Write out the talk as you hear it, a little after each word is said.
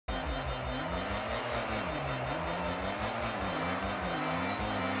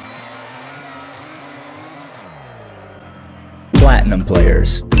Platinum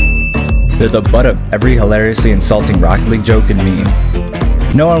players. They're the butt of every hilariously insulting Rocket League joke and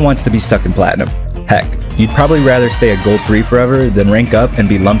meme. No one wants to be stuck in Platinum. Heck, you'd probably rather stay at Gold 3 forever than rank up and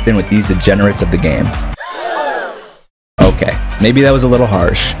be lumped in with these degenerates of the game. Okay, maybe that was a little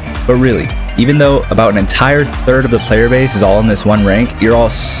harsh, but really, even though about an entire third of the player base is all in this one rank, you're all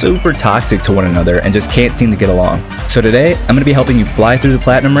super toxic to one another and just can't seem to get along. So today, I'm going to be helping you fly through the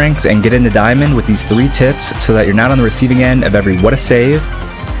Platinum ranks and get into Diamond with these 3 tips so that you're not on the receiving end of every what a save,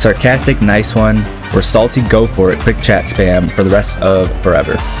 sarcastic nice one, or salty go for it quick chat spam for the rest of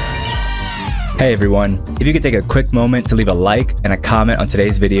forever. Hey everyone, if you could take a quick moment to leave a like and a comment on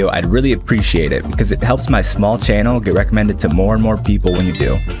today's video, I'd really appreciate it because it helps my small channel get recommended to more and more people when you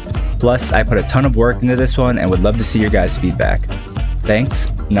do. Plus, I put a ton of work into this one and would love to see your guys' feedback.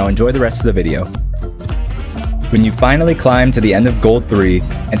 Thanks, now enjoy the rest of the video. When you finally climb to the end of Gold 3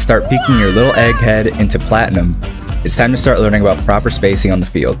 and start peeking your little egghead into Platinum, it's time to start learning about proper spacing on the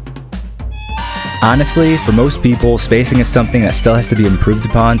field. Honestly, for most people, spacing is something that still has to be improved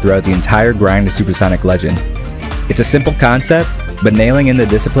upon throughout the entire grind to Supersonic Legend. It's a simple concept, but nailing in the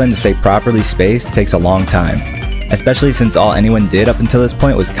discipline to stay properly spaced takes a long time, especially since all anyone did up until this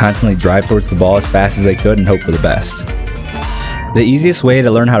point was constantly drive towards the ball as fast as they could and hope for the best. The easiest way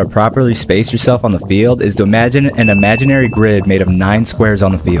to learn how to properly space yourself on the field is to imagine an imaginary grid made of 9 squares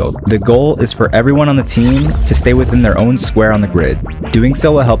on the field. The goal is for everyone on the team to stay within their own square on the grid. Doing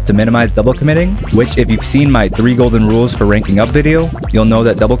so will help to minimize double committing, which if you've seen my 3 golden rules for ranking up video, you'll know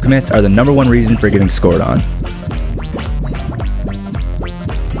that double commits are the #1 reason for getting scored on.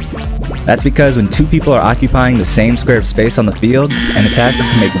 That's because when 2 people are occupying the same square of space on the field, an attacker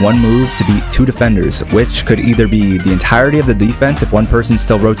can make one move to beat 2 defenders, which could either be the entirety of the defense if one person's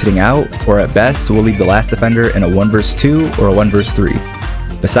still rotating out, or at best will leave the last defender in a 1 vs 2 or a 1 vs 3.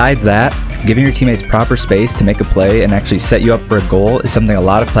 Besides that, giving your teammates proper space to make a play and actually set you up for a goal is something a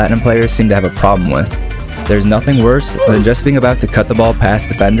lot of Platinum players seem to have a problem with. There's nothing worse than just being about to cut the ball past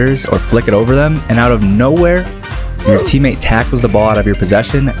defenders or flick it over them, and out of nowhere, your teammate tackles the ball out of your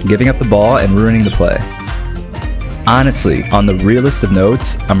possession, giving up the ball and ruining the play. Honestly, on the realest of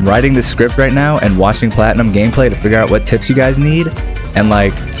notes, I'm writing this script right now and watching Platinum gameplay to figure out what tips you guys need, and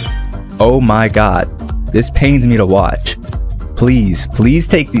like, oh my god, this pains me to watch. Please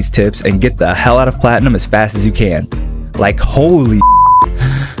take these tips and get the hell out of Platinum as fast as you can. Like, holy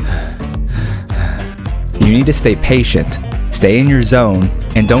You need to stay patient, stay in your zone,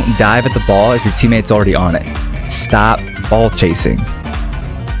 and don't dive at the ball if your teammate's already on it. Stop ball chasing.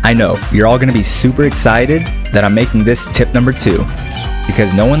 I know, you're all going to be super excited that I'm making this tip #2,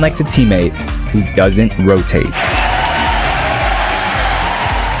 because no one likes a teammate who doesn't rotate.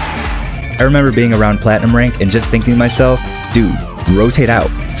 I remember being around Platinum rank and just thinking to myself, dude, rotate out.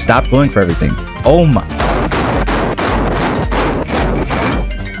 Stop going for everything. Oh my.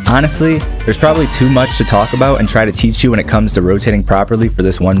 Honestly, there's probably too much to talk about and try to teach you when it comes to rotating properly for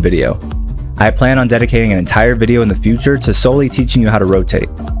this one video. I plan on dedicating an entire video in the future to solely teaching you how to rotate.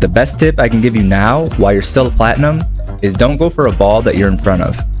 The best tip I can give you now, while you're still at Platinum, is don't go for a ball that you're in front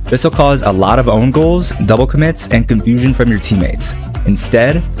of. This will cause a lot of own goals, double commits, and confusion from your teammates.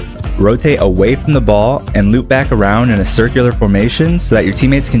 Instead, rotate away from the ball and loop back around in a circular formation so that your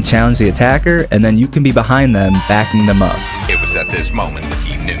teammates can challenge the attacker and then you can be behind them, backing them up. It was at this moment that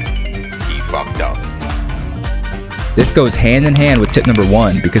he knew. He fucked up. This goes hand in hand with tip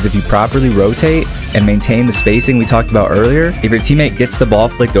 #1 because if you properly rotate and maintain the spacing we talked about earlier, if your teammate gets the ball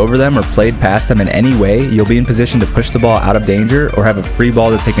flicked over them or played past them in any way, you'll be in position to push the ball out of danger or have a free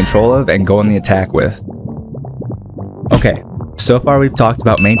ball to take control of and go on the attack with. Okay, so far we've talked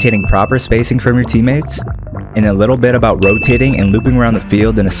about maintaining proper spacing from your teammates, and a little bit about rotating and looping around the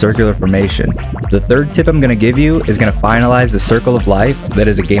field in a circular formation. The 3rd tip I'm going to give you is going to finalize the circle of life that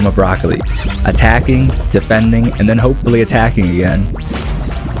is a game of Rocket League. Attacking, defending, and then hopefully attacking again.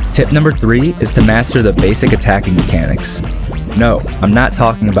 Tip #3 is to master the basic attacking mechanics. No, I'm not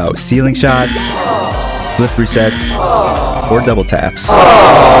talking about ceiling shots, flip resets, or double taps.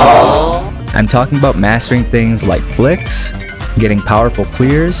 I'm talking about mastering things like flicks, getting powerful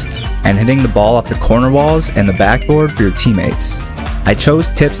clears, and hitting the ball off the corner walls and the backboard for your teammates. I chose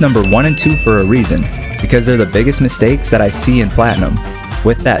tips #1 and 2 for a reason, because they're the biggest mistakes that I see in Platinum.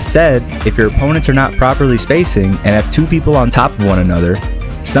 With that said, if your opponents are not properly spacing and have 2 people on top of one another,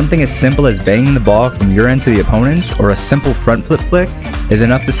 something as simple as banging the ball from your end to the opponent's or a simple front flip flick is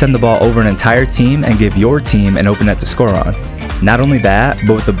enough to send the ball over an entire team and give your team an open net to score on. Not only that,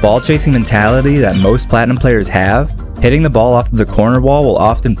 but with the ball chasing mentality that most Platinum players have, hitting the ball off of the corner wall will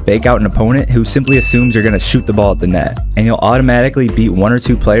often fake out an opponent who simply assumes you're going to shoot the ball at the net, and you'll automatically beat 1 or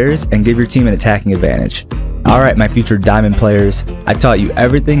 2 players and give your team an attacking advantage. Alright, my future diamond players, I taught you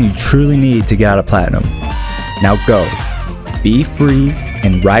everything you truly need to get out of platinum. Now go, be free,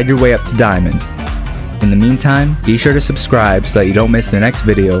 and ride your way up to diamond. In the meantime, be sure to subscribe so that you don't miss the next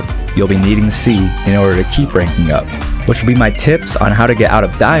video you'll be needing to see in order to keep ranking up, which will be my tips on how to get out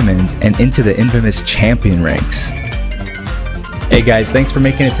of diamond and into the infamous champion ranks. Hey guys, thanks for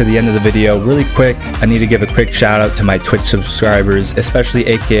making it to the end of the video. Really quick, I need to give a quick shout out to my Twitch subscribers, especially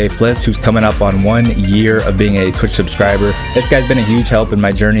aka Flips, who's coming up on 1 year of being a Twitch subscriber. This guy's been a huge help in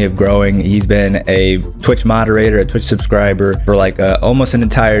my journey of growing. He's been a Twitch moderator, a Twitch subscriber for like almost an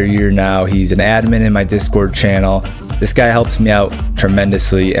entire year now. He's an admin in my Discord channel. This guy helps me out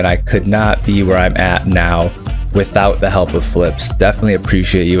tremendously, and I could not be where I'm at now without the help of Flips. Definitely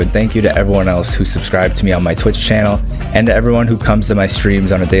appreciate you, and thank you to everyone else who subscribed to me on my Twitch channel and to everyone who comes to my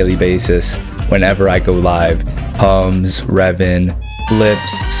streams on a daily basis whenever I go live. Hums, Revan,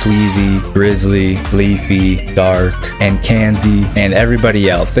 Flips, Sweezy, Grizzly, Leafy, Dark, and Kanzi, and everybody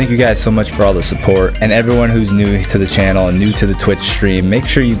else. Thank you guys so much for all the support, and everyone who's new to the channel and new to the Twitch stream, make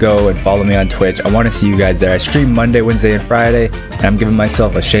sure you go and follow me on Twitch. I want to see you guys there. I stream Monday, Wednesday, and Friday, and I'm giving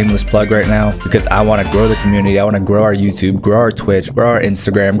myself a shameless plug right now because I want to grow the community. I want to grow our YouTube, grow our Twitch, grow our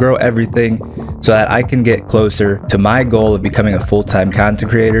Instagram, grow everything so that I can get closer to my goal of becoming a full-time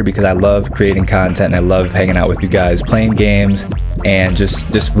content creator, because I love creating content and I love hanging out with you guys, playing games, and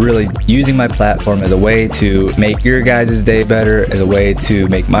just really using my platform as a way to make your guys' day better, as a way to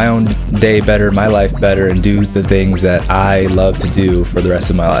make my own day better, my life better, and do the things that I love to do for the rest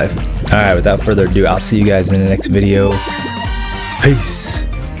of my life. Alright, without further ado, I'll see you guys in the next video. Peace.